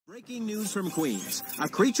Breaking news from Queens. A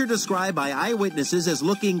creature described by eyewitnesses as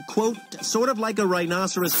looking, quote, sort of like a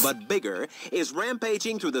rhinoceros but bigger, is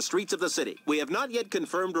rampaging through the streets of the city. We have not yet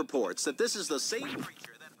confirmed reports that this is the same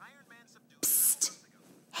creature that Iron Man subdued. Psst.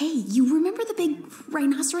 Hey, you remember the big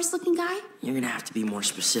rhinoceros-looking guy? You're gonna have to be more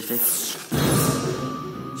specific.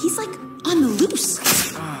 He's like on the loose.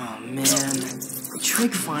 Oh, man.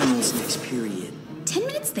 Trig finals next period. 10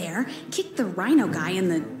 minutes there, kick the rhino guy in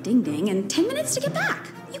the ding-ding, and 10 minutes to get back.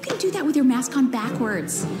 You can do that with your mask on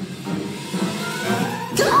backwards.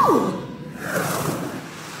 Go!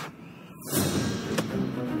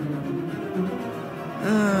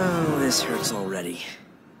 Oh, this hurts already.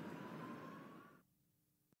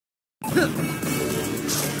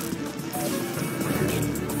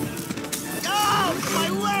 Oh, my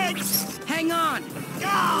legs! Hang on!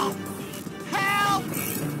 Oh! Help!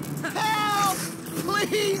 Help!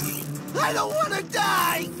 Please! I don't want to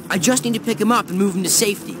die! I just need to pick him up and move him to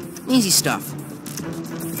safety. Easy stuff.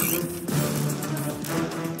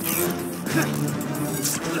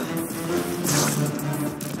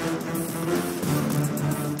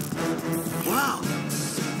 Wow!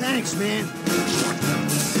 Thanks, man.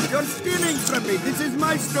 You're stealing from me. This is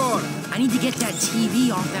my store. I need to get that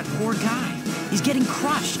TV off that poor guy. He's getting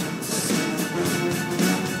crushed.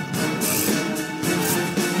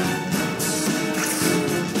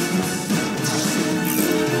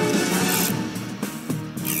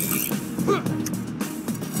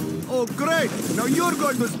 Oh, great. Now you're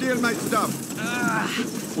going to steal my stuff.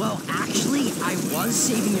 Well, actually, I was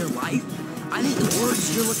saving your life. I think the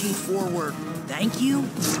words you're looking for were, thank you.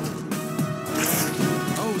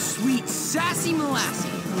 Oh, sweet sassy molassy.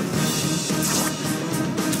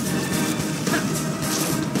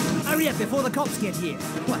 Hurry up before the cops get here.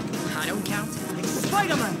 What, I don't count?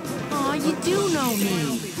 Spider-Man! Aw, you do know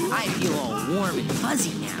me. I feel all warm and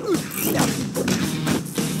fuzzy now.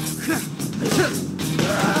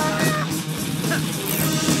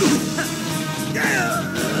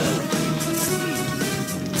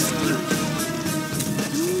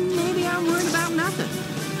 Maybe I'm worried about nothing.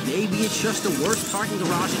 Maybe it's just the worst parking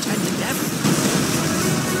garage attendant ever.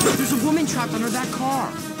 There's a woman trapped under that car.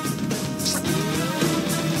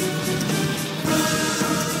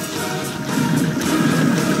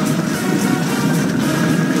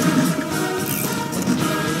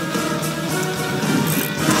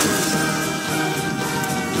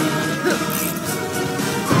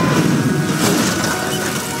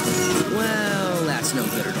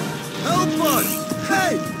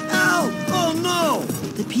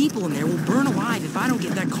 The people in there will burn alive if I don't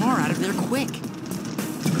get that car out of there quick.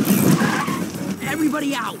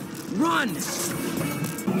 Everybody out! Run!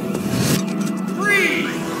 3,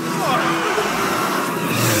 4.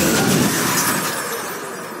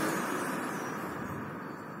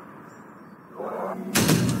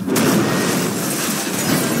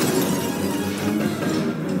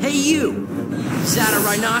 Hey, you! Is that a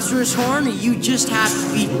rhinoceros horn, or you just have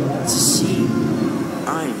to be... See?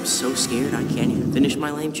 I'm so scared I can't even finish my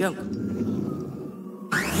lame joke.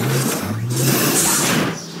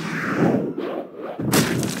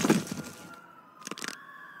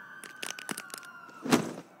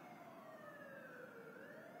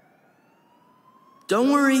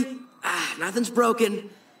 Don't worry. Nothing's broken.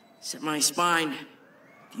 Except my spine. A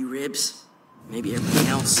few ribs. Maybe everything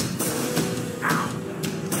else. Ow.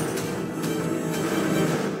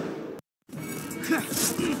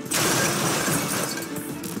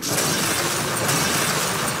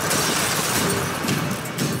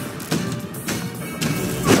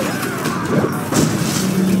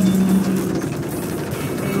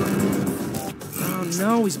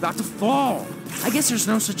 No, he's about to fall. I guess there's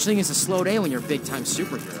no such thing as a slow day when you're a big-time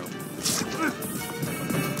superhero.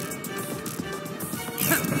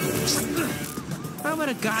 How about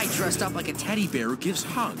a guy dressed up like a teddy bear who gives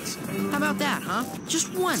hugs? How about that, huh?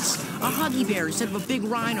 Just once. A huggy bear instead of a big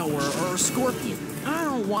rhino or a scorpion. I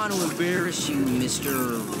don't want to embarrass you,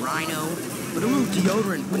 Mr. Rhino, but a little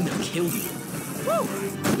deodorant wouldn't have killed you. Woo!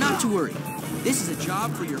 Not to worry. This is a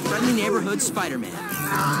job for your friendly neighborhood Spider-Man.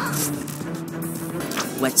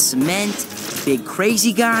 Wet cement, big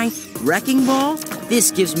crazy guy, wrecking ball.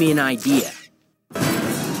 This gives me an idea.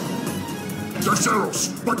 Diceros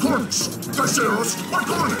Bicornis! Diceros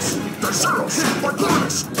Bicornis! Diceros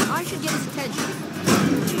Bicornis! I should get his attention.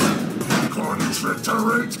 Carnage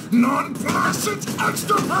reiterate, non-placid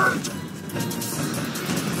extirpate!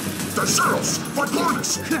 Diceros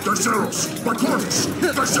Bicornis! Diceros Bicornis!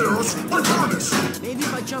 Diceros Bicornis! Maybe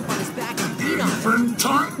if I jump on his back and beat him.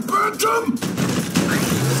 Infantine bantam!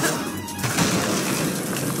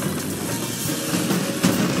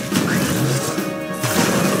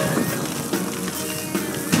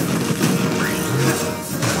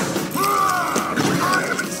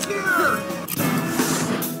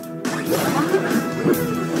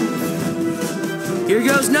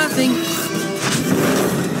 nothing.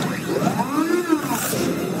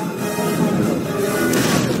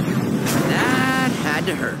 That had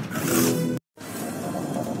to hurt.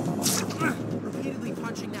 Repeatedly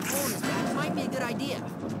punching that hole in his back might be a good idea.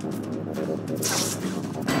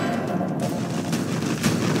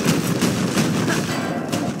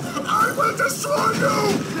 I will destroy you!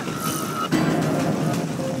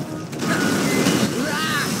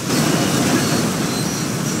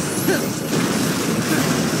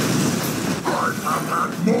 I have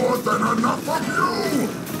had more than enough of you!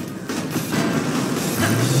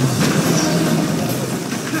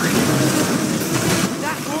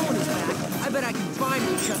 That hole in his back, I bet I can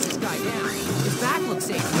finally shut this guy down. His back looks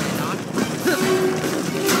safe to land on.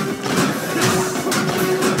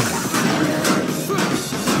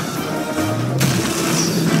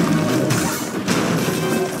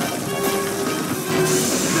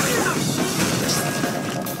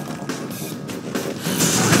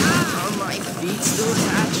 Are my feet still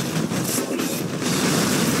attached?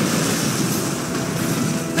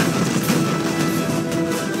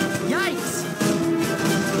 Yikes!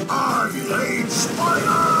 I hate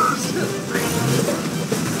spiders!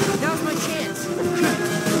 Now's my chance.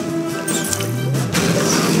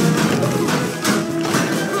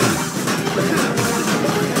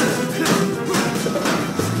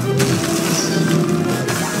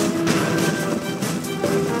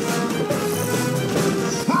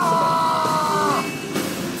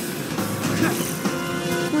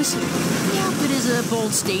 Listen, the outfit is a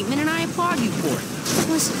bold statement and I applaud you for it.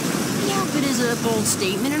 Listen, the outfit is a bold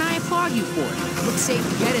statement and I applaud you for it. Looks safe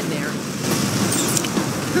to get in there.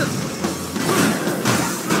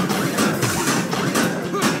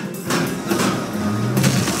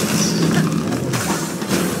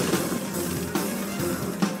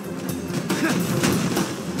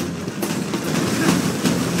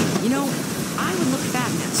 You know, I would look fat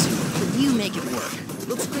in that suit, but you make it work.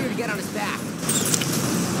 Looks clear to get on his back.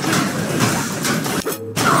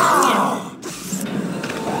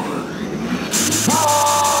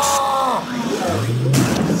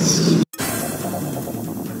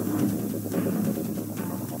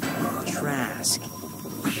 Trask.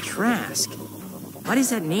 Trask. Why does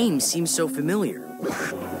that name seem so familiar?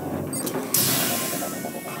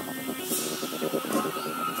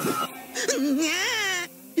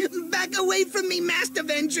 Back away from me, Master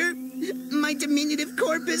Avenger. My diminutive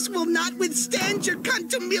corpus will not withstand your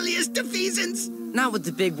contumelious defeasance. Not with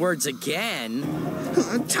the big words again.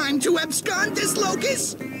 Time to abscond this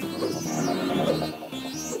locus.